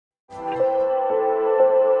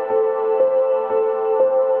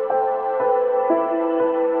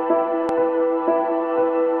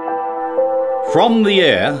From the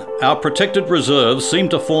air, our protected reserves seem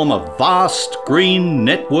to form a vast green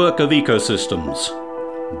network of ecosystems.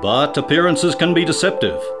 But appearances can be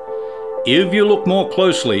deceptive. If you look more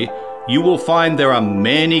closely, you will find there are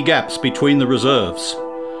many gaps between the reserves.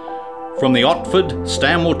 From the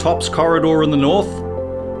Otford-Stanwell Tops corridor in the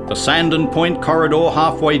north, the Sandon Point corridor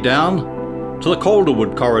halfway down, to the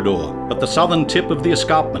Calderwood corridor at the southern tip of the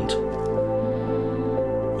escarpment.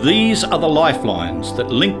 These are the lifelines that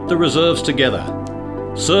link the reserves together,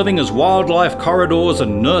 serving as wildlife corridors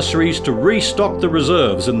and nurseries to restock the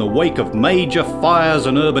reserves in the wake of major fires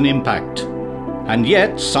and urban impact. And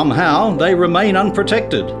yet, somehow, they remain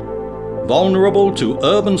unprotected, vulnerable to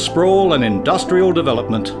urban sprawl and industrial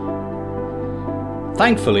development.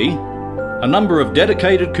 Thankfully, a number of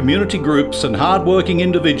dedicated community groups and hard-working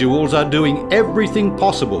individuals are doing everything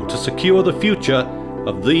possible to secure the future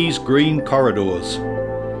of these green corridors.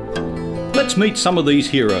 Let's meet some of these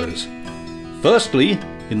heroes. Firstly,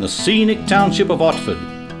 in the scenic township of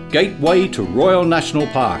Otford, gateway to Royal National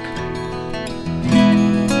Park.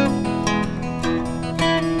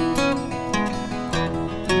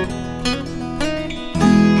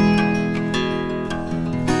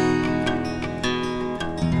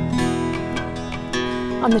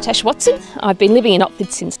 I'm Natasha Watson. I've been living in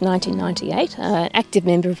Otford since 1998, an active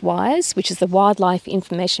member of WIRES, which is the Wildlife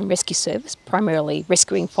Information Rescue Service, primarily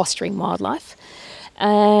rescuing, fostering wildlife,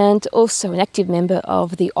 and also an active member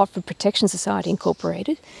of the Otford Protection Society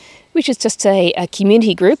Incorporated, which is just a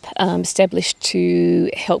community group established to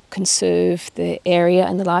help conserve the area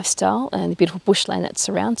and the lifestyle and the beautiful bushland that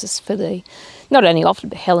surrounds us for the not only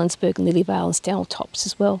Otford but Helensburgh and Lilyvale and Stanwell Tops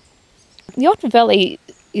as well. The Otford Valley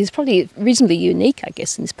is probably reasonably unique, I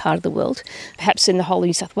guess, in this part of the world, perhaps in the whole of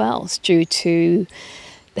New South Wales, due to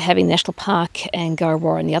having National Park and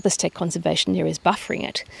Illawarra and the other state conservation areas buffering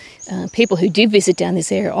it. People who do visit down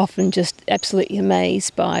this area are often just absolutely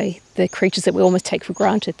amazed by the creatures that we almost take for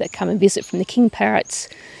granted that come and visit, from the king parrots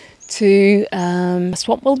to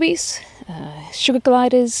swamp wallabies, sugar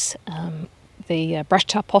gliders, the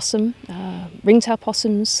brush-tail possum, ring-tail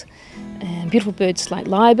possums, and beautiful birds like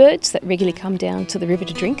lyrebirds that regularly come down to the river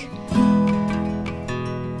to drink.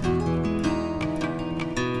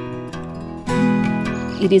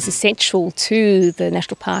 It is essential to the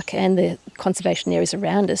national park and the conservation areas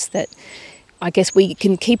around us that I guess we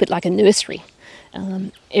can keep it like a nursery.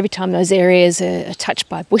 Every time those areas are touched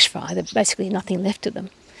by bushfire, there's basically nothing left of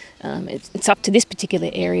them. It's up to this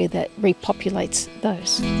particular area that repopulates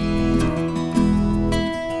those.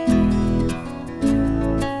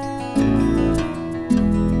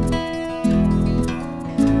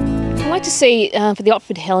 I'd like to see, for the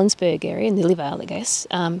Otford-Helensburgh area in the Lilyvale, I guess,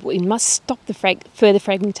 we must stop the further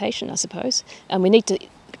fragmentation, I suppose. And we need to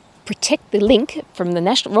protect the link from the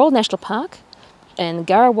Royal National Park and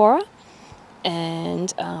Illawarra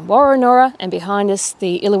and Warranora, and behind us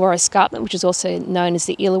the Illawarra Escarpment, which is also known as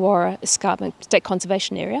the Illawarra Escarpment State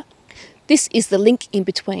Conservation Area. This is the link in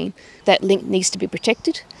between. That link needs to be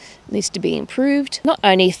protected, needs to be improved, not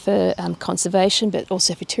only for conservation but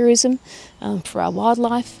also for tourism, for our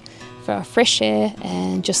wildlife, for our fresh air,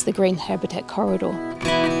 and just the green habitat corridor.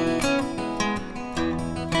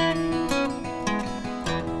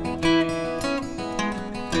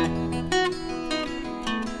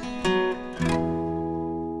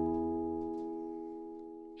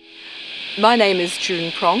 My name is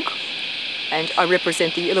June Pronk, and I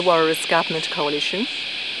represent the Illawarra Escarpment Coalition.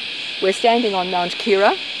 We're standing on Mount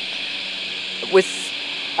Kira with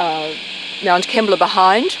Mount Kembla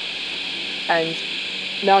behind and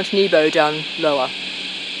Mount Nebo down lower.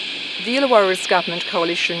 The Illawarra Escarpment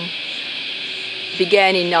Coalition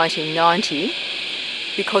began in 1990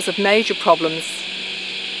 because of major problems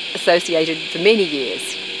associated for many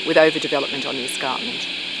years with overdevelopment on the escarpment.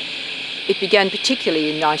 It began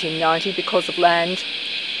particularly in 1990 because of land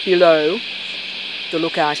below the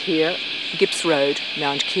lookout here, Gips Road,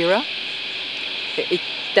 Mount Kira.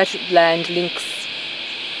 That land links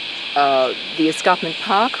the escarpment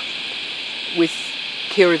park with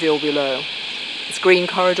Kiraville below. It's a green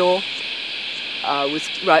corridor with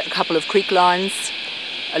a couple of creek lines,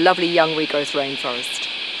 a lovely young regrowth rainforest.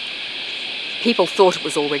 People thought it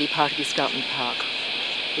was already part of the escarpment park.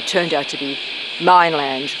 It turned out to be mine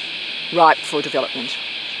land, ripe for development.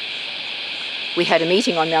 We had a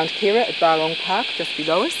meeting on Mount Kira at Barlong Park, just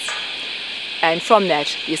below us, and from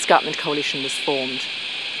that the Escarpment Coalition was formed.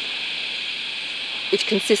 It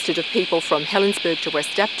consisted of people from Helensburgh to West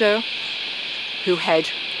Dapto who had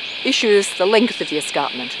issues the length of the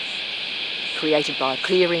escarpment, created by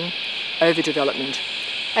clearing, overdevelopment,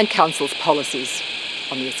 and council's policies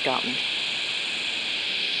on the escarpment.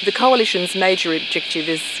 The coalition's major objective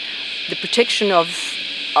is the protection of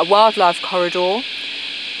a wildlife corridor,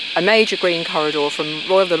 a major green corridor from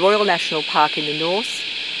the Royal National Park in the north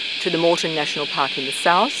to the Moreton National Park in the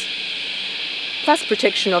south, plus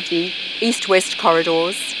protection of the east-west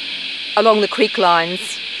corridors along the creek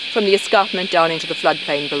lines from the escarpment down into the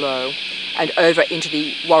floodplain below and over into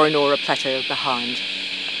the Warrenora Plateau behind.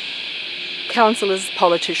 Councillors,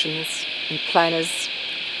 politicians and planners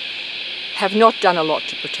have not done a lot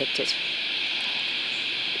to protect it.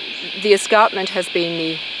 The escarpment has been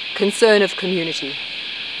the concern of community.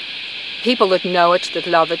 People that know it, that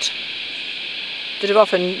love it, that have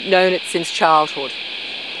often known it since childhood.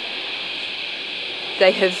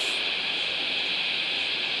 They have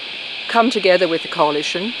come together with the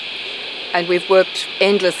coalition, and we've worked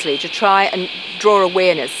endlessly to try and draw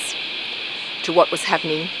awareness to what was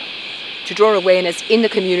happening, to draw awareness in the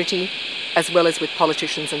community as well as with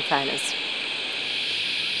politicians and planners.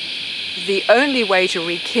 The only way to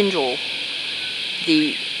rekindle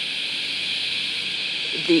the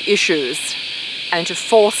issues and to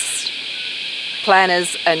force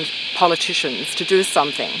planners and politicians to do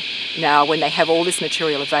something now when they have all this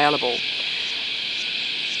material available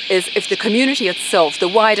is if the community itself, the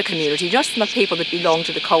wider community, not just the people that belong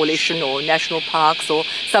to the coalition or national parks or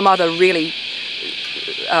some other really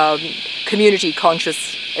community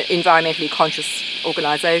conscious, environmentally conscious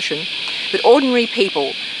organisation, but ordinary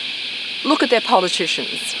people look at their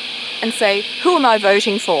politicians and say, who am I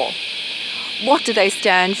voting for? What do they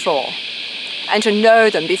stand for? And to know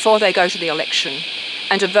them before they go to the election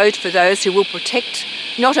and to vote for those who will protect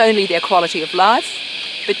not only their quality of life,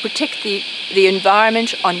 but protect the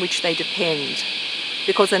environment on which they depend.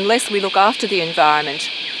 Because unless we look after the environment,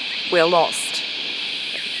 we're lost.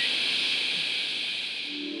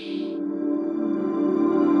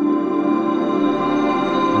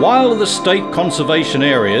 While the state conservation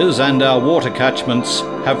areas and our water catchments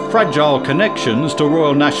have fragile connections to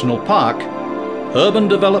Royal National Park, urban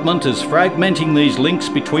development is fragmenting these links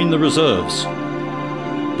between the reserves.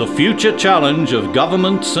 The future challenge of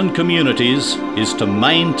governments and communities is to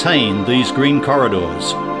maintain these green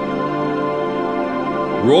corridors.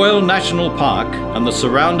 Royal National Park and the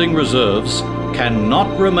surrounding reserves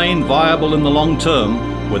cannot remain viable in the long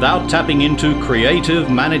term without tapping into creative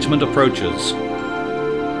management approaches.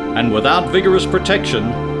 And without vigorous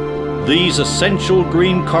protection, these essential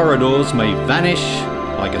green corridors may vanish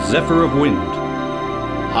like a zephyr of wind,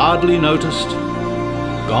 hardly noticed,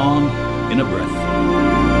 gone in a breath.